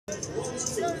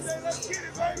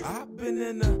I've been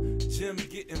in the gym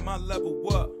getting my level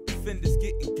up. Fenders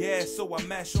getting gas, so I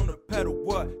mash on the pedal.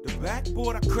 What? The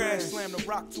backboard I crash, slam the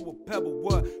rock to a pebble.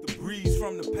 What? The breeze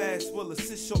from the past will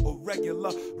assist your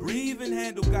irregular breathing.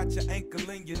 Handle got your ankle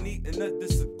in your knee in a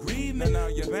disagreement. Now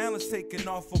your balance taking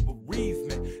off for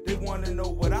bereavement. They wanna know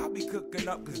what I be cooking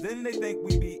up, cause then they think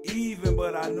we be even.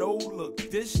 But I know, look,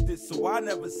 dished it, so I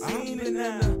never seen it.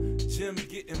 Now gym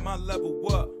getting my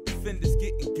level up. Fenders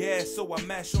getting gas, so I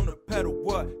mash on the pedal.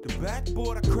 What? The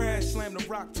backboard I crash, slam the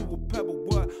rock to a pebble.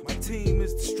 What? My team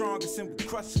is the strongest and we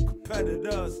crush the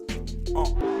competitors. Game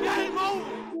over!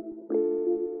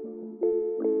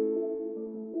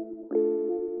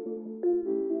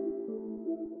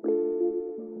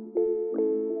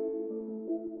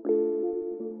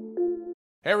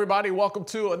 Hey everybody, welcome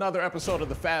to another episode of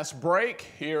the Fast Break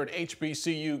here at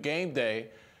HBCU Game Day.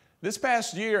 This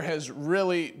past year has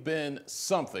really been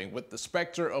something, with the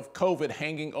specter of COVID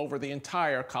hanging over the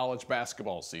entire college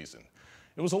basketball season.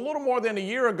 It was a little more than a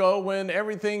year ago when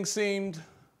everything seemed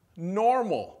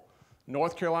normal.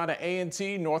 North Carolina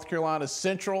A&T, North Carolina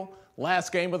Central,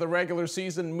 last game of the regular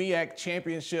season, MEAC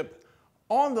championship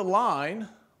on the line.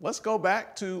 Let's go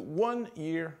back to 1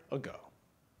 year ago.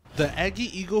 The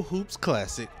Aggie Eagle Hoops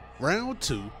Classic, Round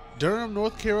 2, Durham,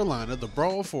 North Carolina, the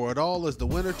brawl for it all as the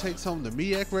winner takes home the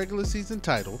MEAC regular season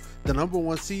title, the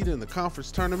 #1 seed in the conference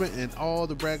tournament, and all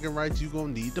the bragging rights you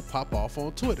gonna need to pop off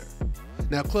on Twitter.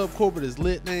 Now, Club Corbett is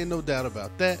lit, there ain't no doubt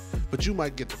about that, but you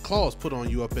might get the claws put on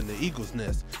you up in the Eagles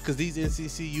nest, cause these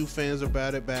NCCU fans are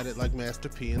about it like Master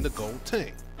P in the gold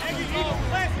tank. Aggie Eagle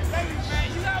Classic, baby,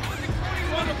 man. You gotta put the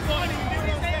 20 on the floor.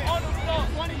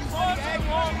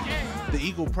 The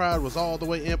Eagle pride was all the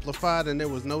way amplified, and there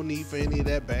was no need for any of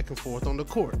that back and forth on the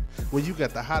court. When you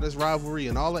got the hottest rivalry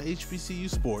in all of HBCU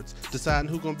sports deciding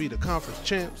who's gonna be the conference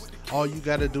champs, all you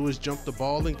gotta do is jump the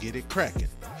ball and get it cracking.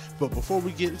 But before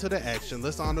we get into the action,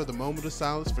 let's honor the moment of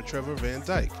silence for Trevor Van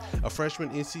Dyke, a freshman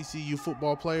NCCU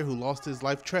football player who lost his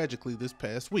life tragically this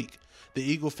past week. The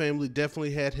Eagle family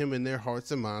definitely had him in their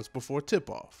hearts and minds before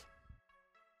tip-off.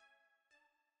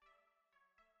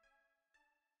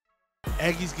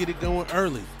 Aggies get it going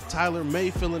early. Tyler May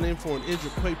filling in for an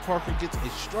injured Quay Parker gets a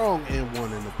strong and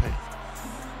one in the paint.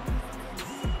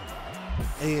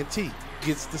 A&T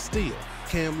gets the steal.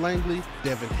 Cam Langley,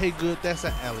 Devin Haygood, that's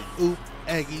an alley-oop.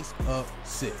 Aggies up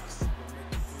 6.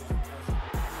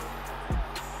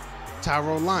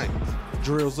 Tyrone Lyons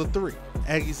drills a 3.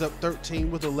 Aggies up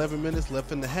 13 with 11 minutes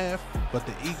left in the half, but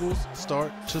the Eagles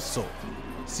start to soar.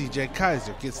 CJ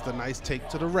Kaiser gets the nice take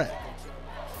to the rack.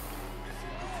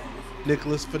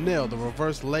 Nicholas Fennell, the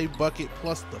reverse lay bucket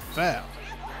plus the foul.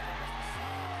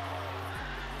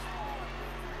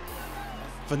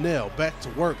 Fennell back to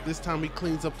work. This time he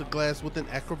cleans up the glass with an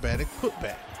acrobatic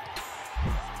putback.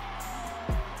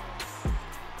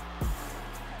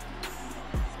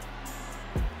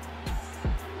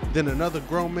 Then another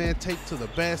grown man take to the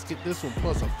basket. This one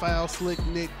plus a foul. Slick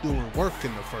Nick doing work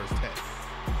in the first half.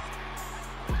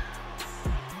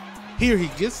 Here he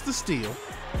gets the steal.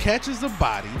 Catches a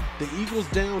body, the Eagles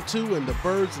down 2, and the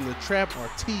Birds in the trap are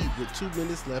teed with 2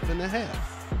 minutes left in the half.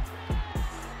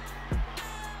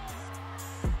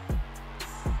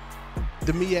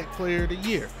 The MEAC Player of the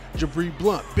Year, Jabri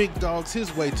Blunt, big dogs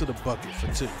his way to the bucket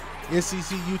for 2.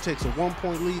 NCCU takes a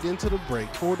 1-point lead into the break,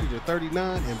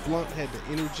 40-39, and Blunt had the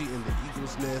energy in the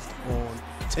Eagles nest on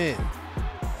 10.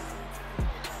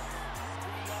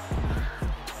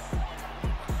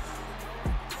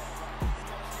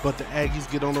 But the Aggies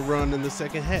get on a run in the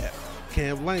second half.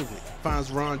 Cam Langley finds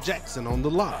Ron Jackson on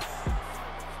the lob.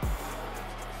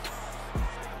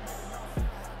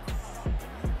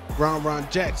 Ron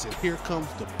Jackson, here comes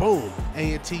the boom.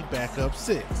 A&T back up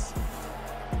 6.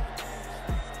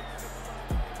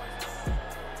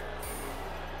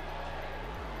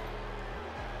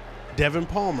 Devin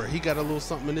Palmer, he got a little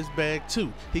something in his bag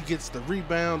too. He gets the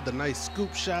rebound, the nice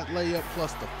scoop shot layup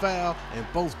plus the foul, and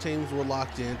both teams were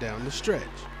locked in down the stretch.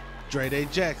 Dre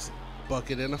Jackson,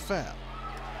 bucket and a foul.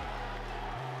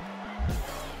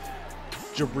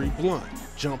 Jabri Blunt,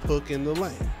 jump hook in the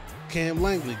lane. Cam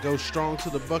Langley goes strong to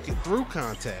the bucket through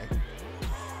contact.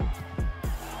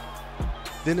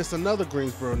 Then it's another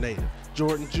Greensboro native,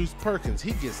 Jordan Juice Perkins,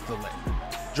 he gets the lay.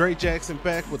 Dre Jackson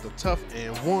back with a tough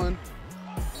and one.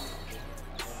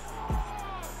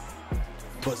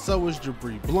 But so is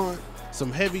Jabri Blunt.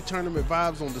 Some heavy tournament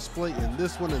vibes on display in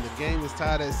this one, and the game is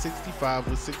tied at 65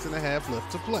 with 6.5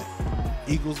 left to play.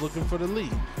 Eagles looking for the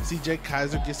lead. CJ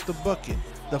Kaiser gets the bucket.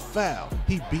 The foul,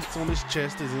 he beats on his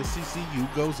chest as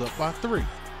NCCU goes up by 3.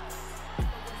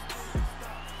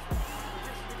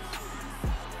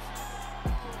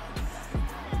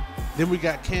 Then we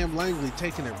got Cam Langley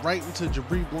taking it right into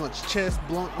Jabri Blunt's chest.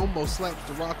 Blunt almost slaps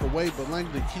the rock away, but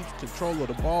Langley keeps control of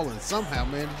the ball and somehow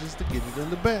manages to get it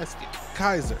in the basket.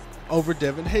 Kaiser over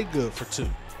Devin Haygood for 2.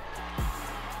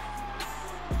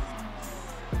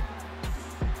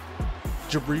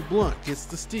 Jabri Blunt gets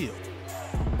the steal.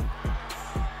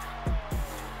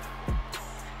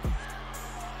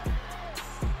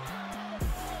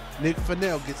 Nick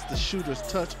Fennell gets the shooter's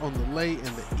touch on the lay, and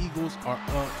the Eagles are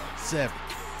up 7.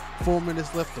 4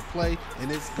 minutes left to play,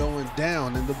 and it's going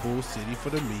down in the Bull City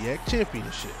for the MEAC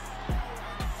championship.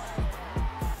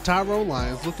 Tyrone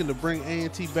Lyons looking to bring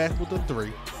A&T back with a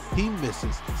 3. He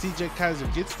misses. CJ Kaiser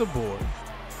gets the board.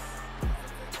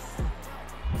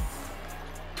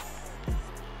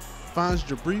 Finds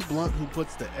Jabri Blunt, who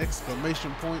puts the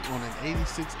exclamation point on an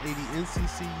 86-80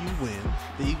 NCCU win.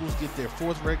 The Eagles get their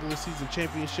 4th regular season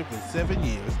championship in 7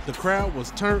 years. The crowd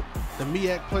was turned. The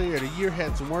MEAC Player of the Year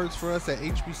had some words for us at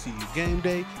HBCU Game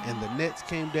Day, and the Nets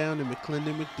came down in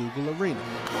McClendon McDougal Arena.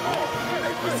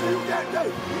 HBCU Game Day,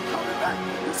 we coming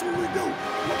back. This is what we do.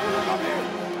 Look up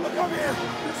here. Look up here.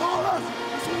 It's all us.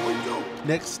 This is what we do.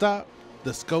 Next stop,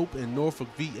 the Scope in Norfolk,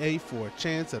 VA, for a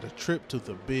chance at a trip to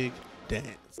the Big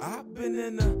Dance. I've been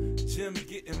in the gym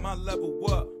getting my level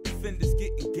up. Fenders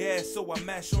getting gas, so I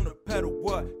mash on the pedal.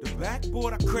 What? The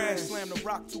backboard I crash, slam the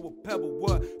rock to a pebble.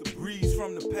 What? The breeze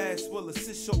from the past will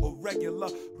assist your irregular.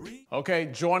 Okay,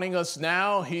 joining us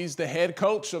now, he's the head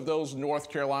coach of those North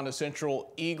Carolina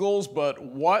Central Eagles, but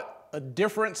what a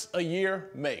difference a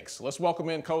year makes. Let's welcome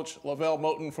in Coach LeVelle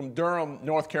Moton from Durham,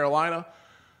 North Carolina.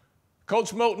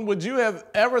 Coach Moton, would you have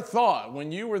ever thought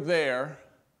when you were there,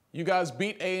 you guys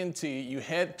beat A&T, you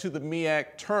head to the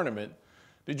MEAC tournament.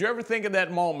 Did you ever think at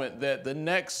that moment that the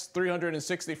next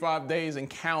 365 days and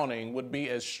counting would be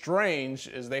as strange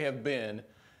as they have been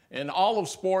in all of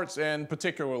sports and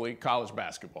particularly college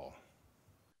basketball?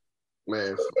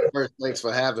 Man, first, thanks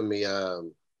for having me.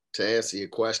 To answer your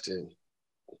question,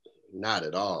 not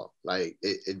at all. Like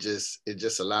it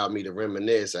just allowed me to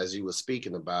reminisce as you were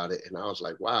speaking about it, and I was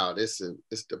like, wow, it's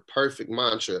the perfect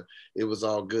mantra. It was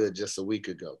all good just a week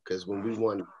ago, because when we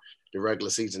won the regular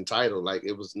season title, like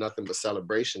it was nothing but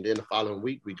celebration. Then the following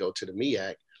week we go to the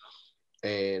MEAC,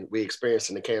 and we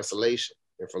experiencing the cancellation,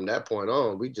 and from that point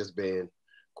on, we just been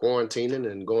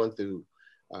quarantining and going through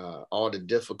all the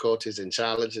difficulties and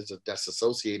challenges that's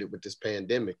associated with this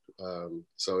pandemic.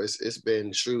 So it's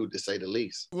been shrewd to say the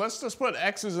least. Let's just put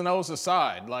X's and O's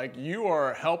aside. Like, you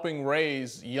are helping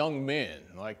raise young men.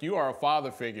 Like, you are a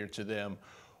father figure to them.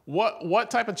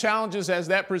 What type of challenges has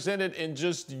that presented in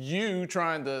just you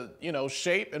trying to,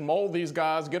 shape and mold these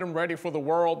guys, get them ready for the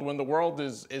world when the world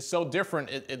is so different,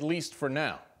 at least for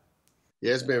now?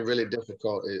 Yeah, it's been really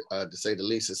difficult, to say the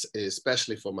least,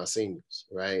 especially for my seniors,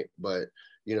 right? But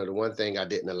the one thing I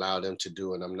didn't allow them to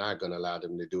do, and I'm not going to allow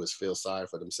them to do, is feel sorry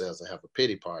for themselves and have a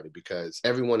pity party, because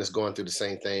everyone is going through the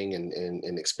same thing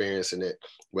and experiencing it,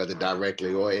 whether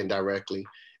directly or indirectly.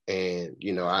 And,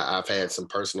 I've had some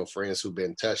personal friends who've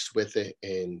been touched with it,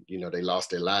 and, they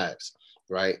lost their lives,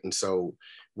 right? And so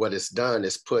what it's done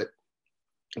is put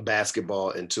basketball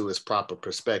into its proper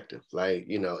perspective, like,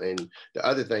 and the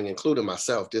other thing, including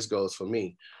myself, this goes for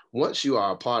me. Once you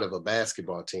are a part of a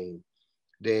basketball team,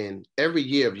 then every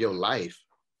year of your life,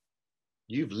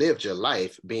 you've lived your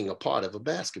life being a part of a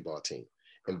basketball team.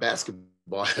 And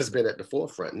basketball has been at the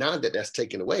forefront. Now that that's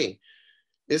taken away,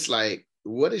 it's like,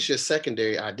 what is your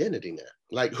secondary identity now?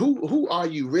 Like, who are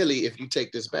you really if you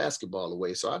take this basketball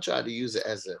away? So I tried to use it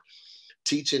as a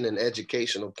teaching and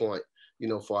educational point,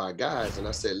 for our guys. And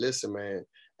I said, listen, man,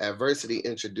 adversity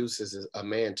introduces a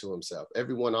man to himself.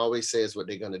 Everyone always says what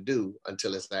they're going to do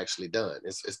until it's actually done.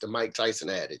 It's the Mike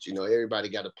Tyson adage, everybody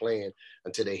got a plan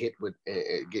until they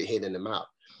get hit in the mouth.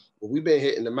 Well, we've been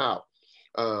hitting the mouth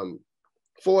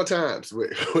 4 times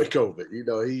with COVID.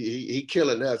 He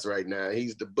killing us right now.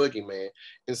 He's the boogeyman.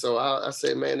 And so I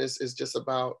say, man, it's just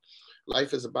about,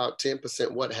 life is about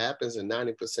 10% what happens and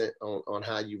 90% on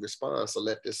how you respond. So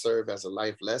let this serve as a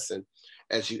life lesson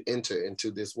as you enter into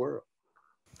this world.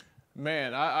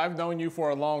 Man, I've known you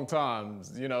for a long time.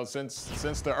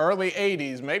 Since the early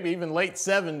 80s, maybe even late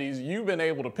 70s, you've been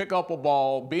able to pick up a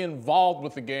ball, be involved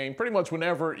with the game pretty much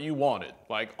whenever you want it,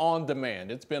 like on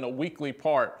demand. It's been a weekly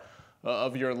part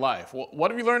of your life. What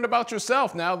have you learned about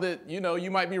yourself now that,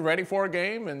 you might be ready for a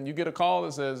game and you get a call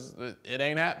that says that it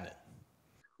ain't happening?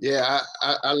 Yeah,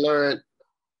 I learned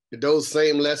those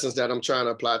same lessons that I'm trying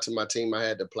to apply to my team, I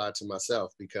had to apply to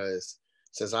myself, because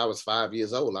since I was 5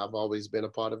 years old, I've always been a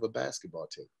part of a basketball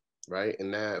team. right?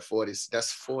 And now at 40,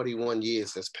 that's 41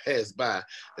 years that's passed by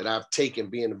that I've taken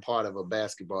being a part of a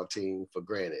basketball team for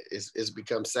granted. It's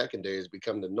become secondary. It's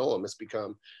become the norm. It's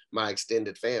become my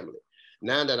extended family.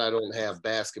 Now that I don't have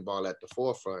basketball at the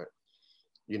forefront,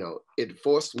 you know, it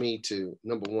forced me to,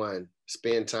 number one,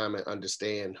 spend time and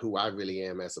understand who I really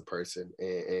am as a person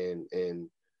and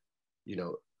you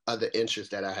know, other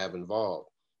interests that I have involved.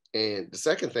 And the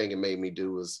second thing it made me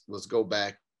do was go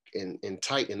back and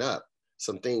tighten up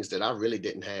some things that I really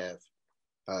didn't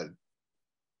have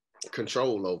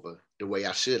control over the way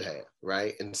I should have,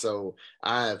 right? And so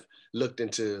I've looked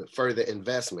into further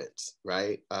investments,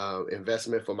 right?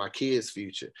 Investment for my kids'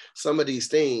 future. Some of these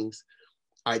things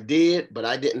I did, but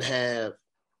I didn't have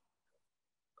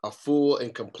a full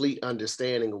and complete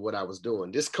understanding of what I was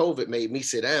doing. This COVID made me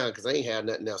sit down because I ain't had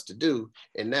nothing else to do.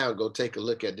 And now go take a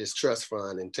look at this trust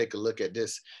fund and take a look at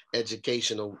this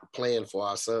educational plan for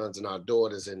our sons and our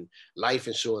daughters and life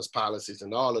insurance policies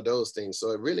and all of those things.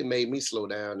 So it really made me slow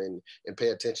down and pay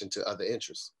attention to other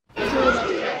interests.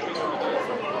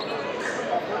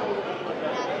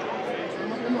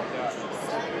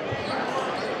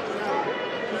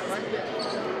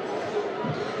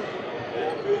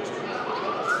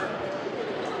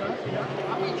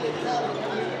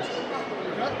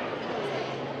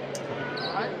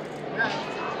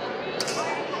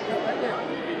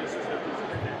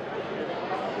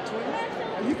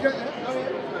 You cut that. Go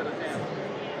ahead.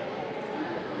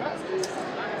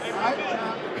 All right.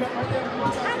 Cut right there.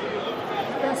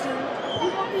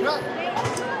 Cut.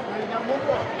 Now you got one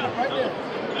more. Cut right there.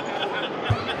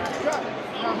 Cut.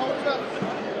 Now hold it up.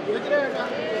 Look at there now.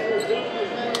 Good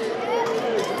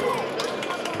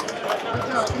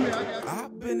job. Come here. I got you.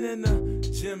 I've been in the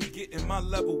gym getting my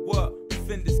level up.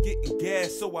 Fenders getting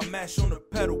gas, so I mash on the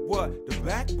pedal. What? The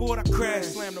backboard I crash,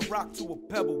 slam the rock to a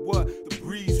pebble. What? The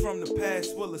breeze from the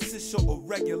past will assist your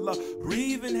irregular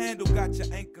breathing handle. Got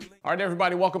your ankle. All right,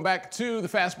 everybody, welcome back to the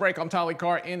Fast Break. I'm Tolly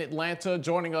Carr in Atlanta.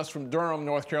 Joining us from Durham,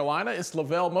 North Carolina, it's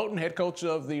LeVelle Moton, head coach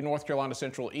of the North Carolina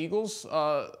Central Eagles.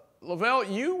 LeVelle,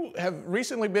 you have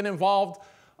recently been involved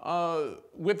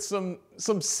with some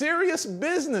serious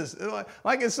business.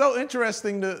 Like it's so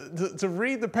interesting to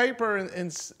read the paper,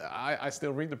 and I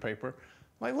still read the paper.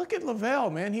 Like, look at LeVelle,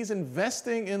 man. He's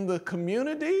investing in the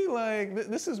community. Like,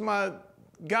 this is my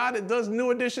guy that does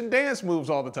New Edition dance moves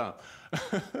all the time.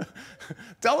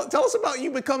 Tell us about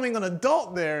you becoming an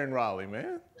adult there in Raleigh,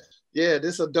 man. Yeah,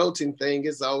 this adulting thing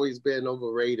has always been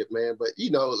overrated, man. But,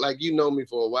 you know, like, you know me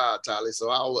for a while, Tolly,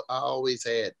 so I always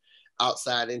had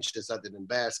outside interests other than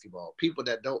basketball. People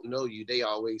that don't know you, they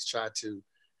always try to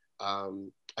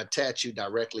attach you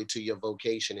directly to your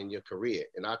vocation and your career.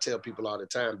 And I tell people all the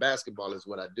time, basketball is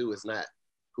what I do, it's not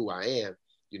who I am.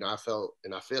 You know, I felt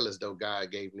and I feel as though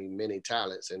God gave me many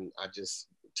talents and I just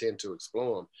tend to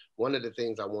explore them. One of the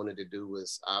things I wanted to do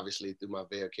was obviously through my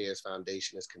Bear Cares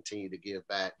Foundation is continue to give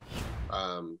back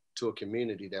to a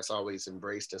community that's always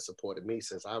embraced and supported me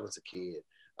since I was a kid.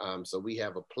 So we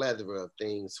have a plethora of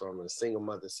things from a single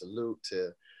mother salute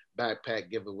to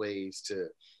backpack giveaways to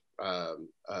a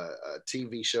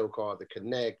TV show called The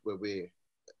Connect, where we're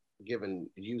giving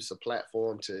youth a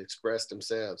platform to express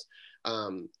themselves,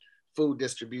 food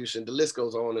distribution, the list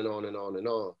goes on and on and on and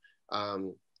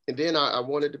on. And then I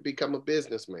wanted to become a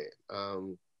businessman.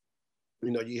 You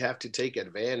know, you have to take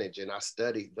advantage, and I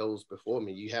studied those before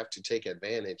me, you have to take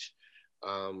advantage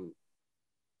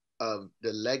of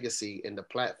the legacy and the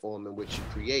platform in which you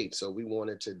create. So we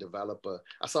wanted to develop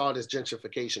I saw this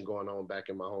gentrification going on back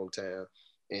in my hometown,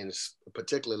 and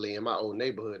particularly in my old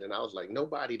neighborhood. And I was like,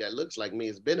 nobody that looks like me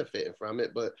is benefiting from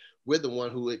it, but we're the one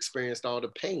who experienced all the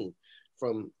pain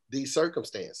from these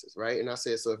circumstances, right? And I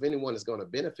said, so if anyone is going to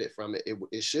benefit from it,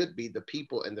 it should be the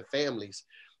people and the families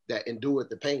that endured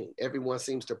the pain. Everyone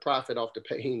seems to profit off the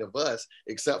pain of us,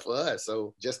 except for us.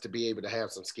 So just to be able to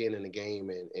have some skin in the game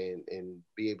and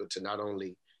be able to not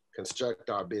only construct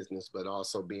our business, but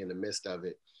also be in the midst of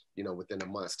it, you know, within a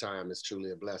month's time is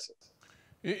truly a blessing.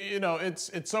 You know, it's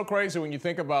so crazy when you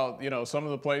think about, you know, some of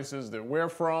the places that we're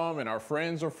from and our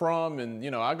friends are from. And,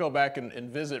 you know, I go back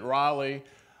and visit Raleigh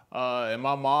and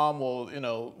my mom will, you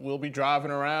know, we'll be driving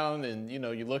around and, you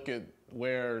know, you look at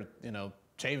where, you know,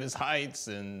 Chavis Heights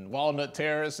and Walnut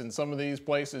Terrace and some of these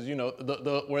places, you know,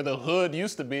 where the hood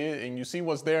used to be, and you see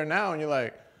what's there now and you're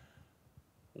like,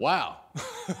 wow,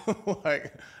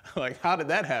 like how did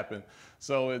that happen?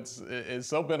 So it's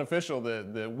so beneficial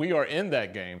that we are in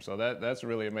that game. So that's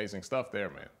really amazing stuff there,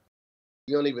 man.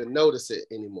 You don't even notice it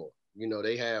anymore. You know,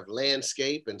 they have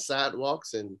landscape and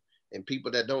sidewalks and and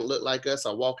people that don't look like us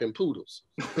are walking poodles.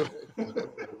 What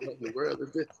in the world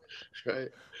is this, right?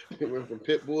 We went from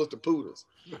pit bulls to poodles.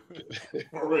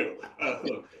 For real.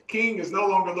 Look, King is no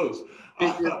longer loose.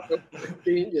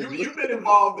 You've been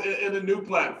involved in a new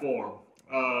platform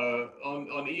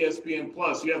on ESPN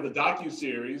Plus. You have the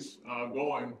docuseries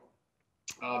going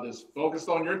that's focused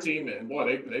on your team. And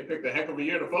boy, they picked a heck of a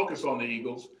year to focus on the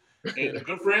Eagles. And a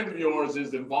good friend of yours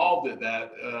is involved in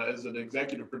that as an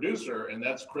executive producer, and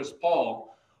that's Chris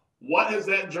Paul. What has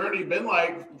that journey been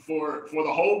like for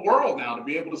the whole world now to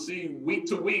be able to see week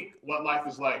to week what life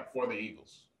is like for the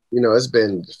Eagles? You know, it's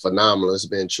been phenomenal. It's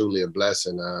been truly a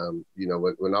blessing. You know,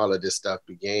 when all of this stuff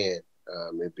began,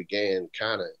 it began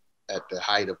kind of at the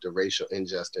height of the racial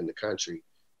injustice in the country,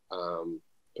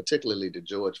 particularly the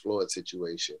George Floyd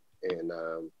situation. And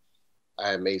I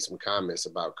had made some comments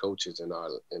about coaches in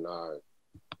our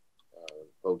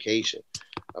vocation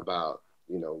about,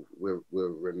 you know, we're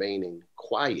remaining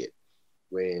quiet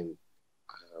when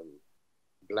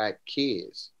Black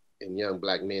kids and young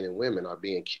Black men and women are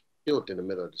being killed in the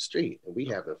middle of the street. And we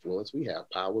have influence, we have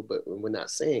power, but we're not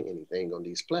saying anything on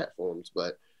these platforms.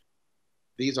 But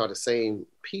these are the same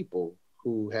people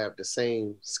who have the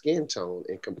same skin tone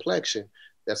and complexion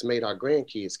that's made our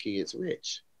grandkids' kids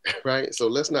rich, right? So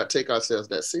let's not take ourselves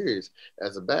that serious.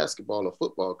 As a basketball or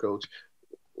football coach,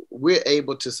 we're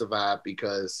able to survive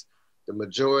because the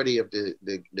majority of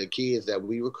the kids that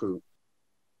we recruit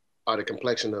are the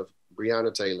complexion of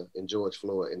Breonna Taylor and George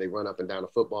Floyd, and they run up and down a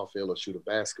football field or shoot a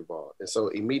basketball. And so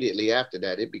immediately after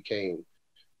that, it became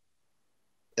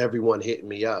everyone hitting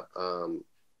me up.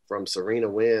 From Serena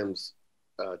Williams'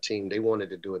 team, they wanted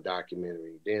to do a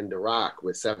documentary. Then The Rock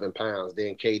with 7 pounds,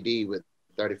 then KD with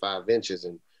 35 inches,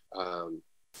 and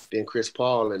then Chris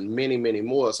Paul and many, many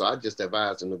more. So I just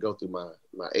advised them to go through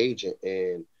my agent,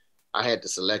 and I had to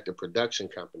select a production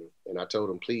company. And I told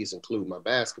them, please include my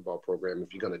basketball program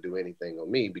if you're going to do anything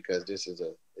on me, because this is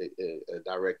a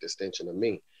direct extension of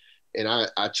me. And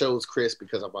I chose Chris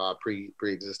because of our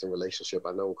pre-existing relationship.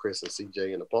 I know Chris and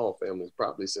CJ and the Paul families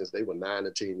probably since they were 9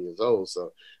 or 10 years old.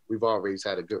 So we've always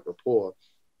had a good rapport.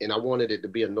 And I wanted it to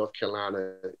be a North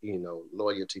Carolina, you know,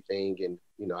 loyalty thing. And,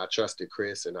 you know, I trusted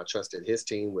Chris and I trusted his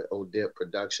team with ODIP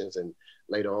Productions. And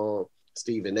later on,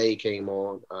 Stephen A. came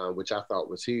on, which I thought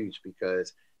was huge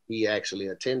because he actually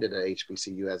attended a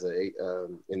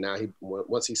HBCU and now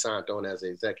once he signed on as an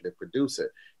executive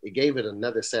producer, it gave it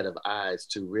another set of eyes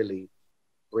to really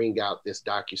bring out this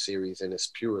docuseries in its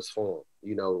purest form.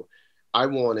 You know, I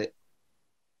wanted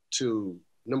to,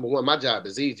 number one, my job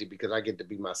is easy because I get to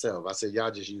be myself. I said,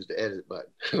 y'all just use the edit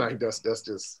button. Like that's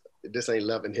just, this ain't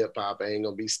Love and Hip Hop. I ain't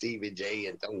gonna be Stevie J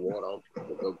and throw water on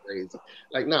people, go crazy.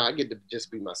 Like, nah, I get to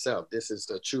just be myself. This is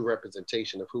the true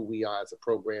representation of who we are as a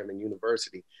program and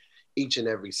university each and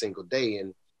every single day.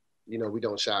 And, you know, we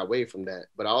don't shy away from that.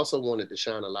 But I also wanted to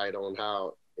shine a light on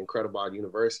how incredible our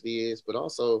university is, but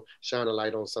also shine a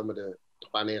light on some of the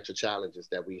financial challenges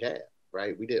that we have,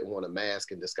 right? We didn't want to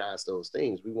mask and disguise those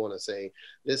things. We want to say,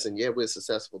 listen, yeah, we're a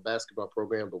successful basketball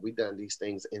program, but we've done these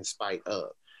things in spite of.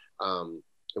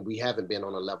 And we haven't been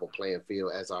on a level playing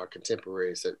field as our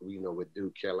contemporaries that we know with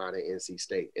Duke, Carolina, NC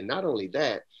State. And not only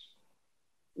that,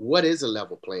 what is a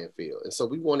level playing field? And so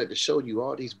we wanted to show you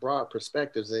all these broad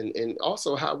perspectives and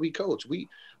also how we coach. We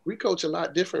coach a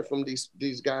lot different from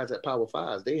these guys at Power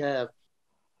Fives. They have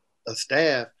a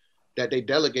staff that they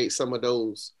delegate some of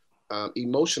those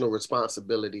emotional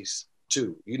responsibilities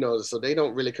to, you know, so they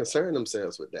don't really concern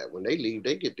themselves with that. When they leave,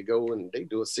 they get to go and they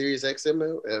do a Sirius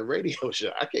XM radio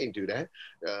show. I can't do that.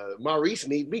 Maurice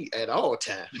need me at all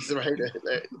times, right?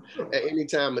 at any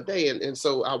time of day. And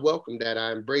so I welcome that,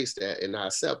 I embrace that, and I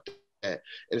accept that.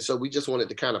 And so we just wanted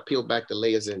to kind of peel back the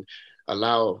layers and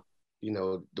allow, you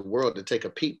know, the world to take a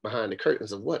peek behind the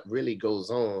curtains of what really goes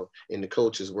on in the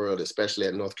coaches world, especially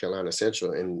at North Carolina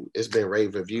Central. And it's been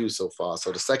rave reviews so far.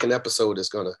 So the second episode is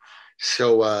going to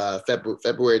show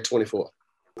February 24th.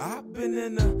 I've been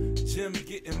in the gym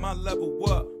getting my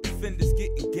level up. Fenders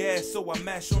getting gas, so I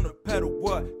mash on the pedal.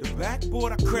 What? The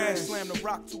backboard, I crash, slam the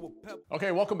rock to a pebble.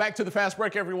 Okay, welcome back to the Fast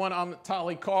Break, everyone. I'm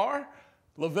Tolly Carr.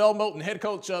 LeVelle Moton, head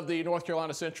coach of the North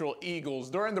Carolina Central Eagles.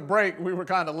 During the break, we were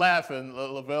kind of laughing.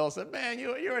 LeVelle said, man,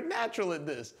 you're a natural at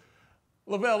this.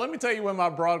 LeVelle, let me tell you when my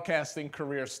broadcasting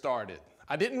career started.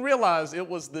 I didn't realize it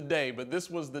was the day, but this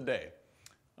was the day.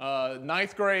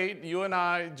 9th grade, you and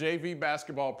I, JV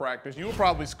basketball practice. You were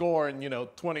probably scoring,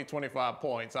 20, 25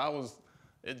 points. I was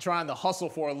trying to hustle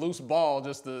for a loose ball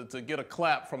just to get a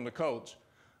clap from the coach.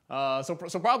 So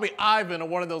probably Ivan or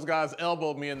one of those guys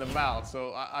elbowed me in the mouth.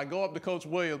 So I go up to Coach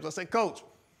Williams. I say, Coach,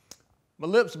 my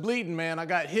lip's bleeding, man. I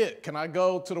got hit. Can I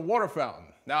go to the water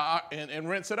fountain? Now, and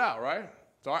rinse it out, right?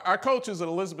 So our coach is an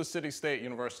Elizabeth City State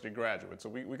University graduate, so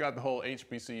we got the whole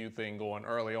HBCU thing going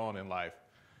early on in life.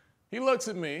 He looks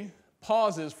at me,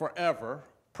 pauses forever,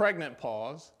 pregnant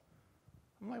pause.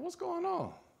 I'm like, what's going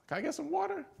on? Can I get some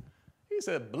water? He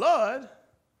said, blood?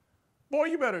 Boy,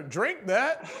 you better drink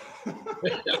that.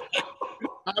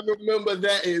 I remember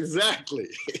that exactly.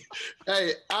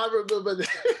 Hey, I remember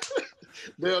that.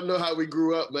 They don't know how we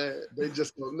grew up, man. They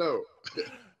just don't know.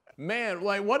 Man,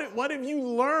 like what have you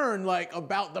learned like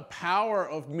about the power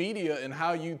of media and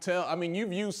how you tell? I mean,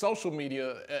 you've used social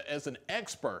media as an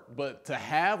expert, but to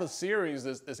have a series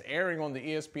that's airing on the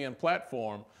ESPN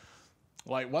platform,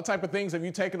 like what type of things have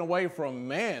you taken away from,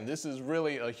 man, this is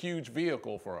really a huge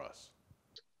vehicle for us?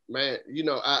 Man, you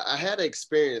know, I had an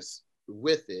experience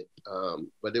with it,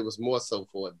 but it was more so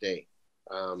for a day,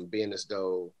 being as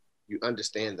though you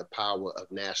understand the power of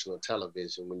national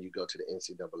television when you go to the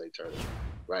NCAA tournament,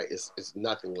 right? It's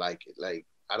nothing like it. Like,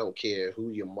 I don't care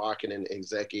who your marketing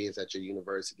exec is at your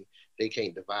university, they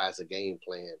can't devise a game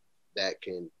plan that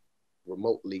can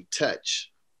remotely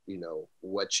touch, you know,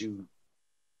 what you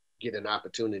get an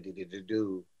opportunity to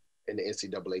do in the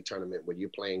NCAA tournament when you're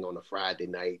playing on a Friday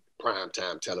night,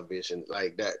 primetime television.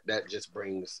 Like that just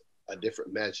brings a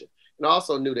different measure. And I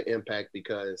also knew the impact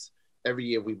because every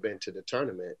year we've been to the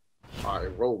tournament, our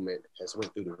enrollment has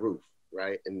went through the roof,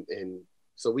 right? And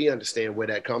so we understand where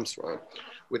that comes from.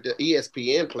 With the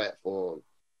ESPN platform,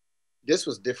 this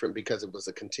was different because it was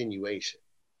a continuation,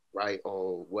 right,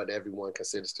 on what everyone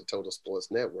considers the total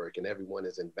sports network, and everyone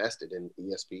is invested in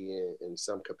ESPN in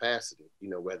some capacity, you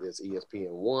know, whether it's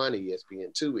ESPN1,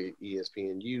 ESPN2,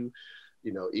 ESPNU,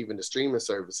 you know, even the streaming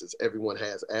services, everyone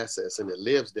has access and it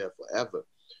lives there forever.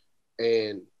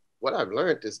 And what I've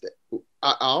learned is that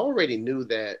I already knew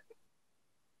that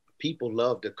people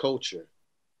love the culture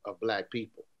of Black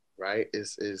people, right?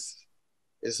 It's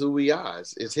who we are.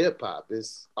 It's hip hop.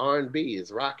 It's R&B.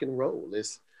 It's rock and roll.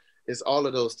 It's all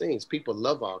of those things. People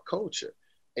love our culture.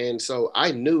 And so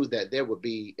I knew that there would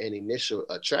be an initial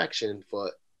attraction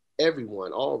for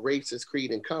everyone, all races,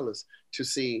 creed, and colors, to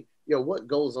see, you know, what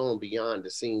goes on beyond the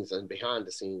scenes and behind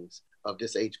the scenes of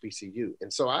this HBCU.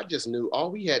 And so I just knew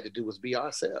all we had to do was be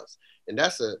ourselves. And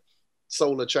that's a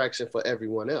sole attraction for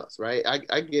everyone else, right?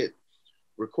 I get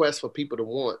requests for people to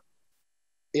want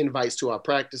invites to our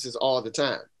practices all the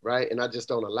time, right? And I just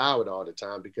don't allow it all the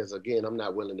time because, again, I'm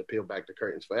not willing to peel back the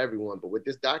curtains for everyone. But with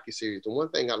this docuseries, the one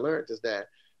thing I learned is that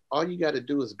all you got to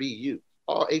do is be you.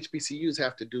 All HBCUs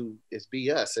have to do is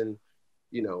be us. And,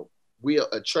 you know, we'll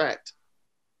attract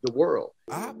the world.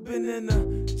 I've been in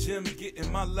the gym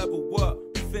getting my level up.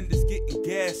 Fenders getting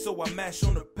gas, so I mash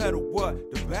on the pedal.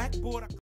 What? The backboard.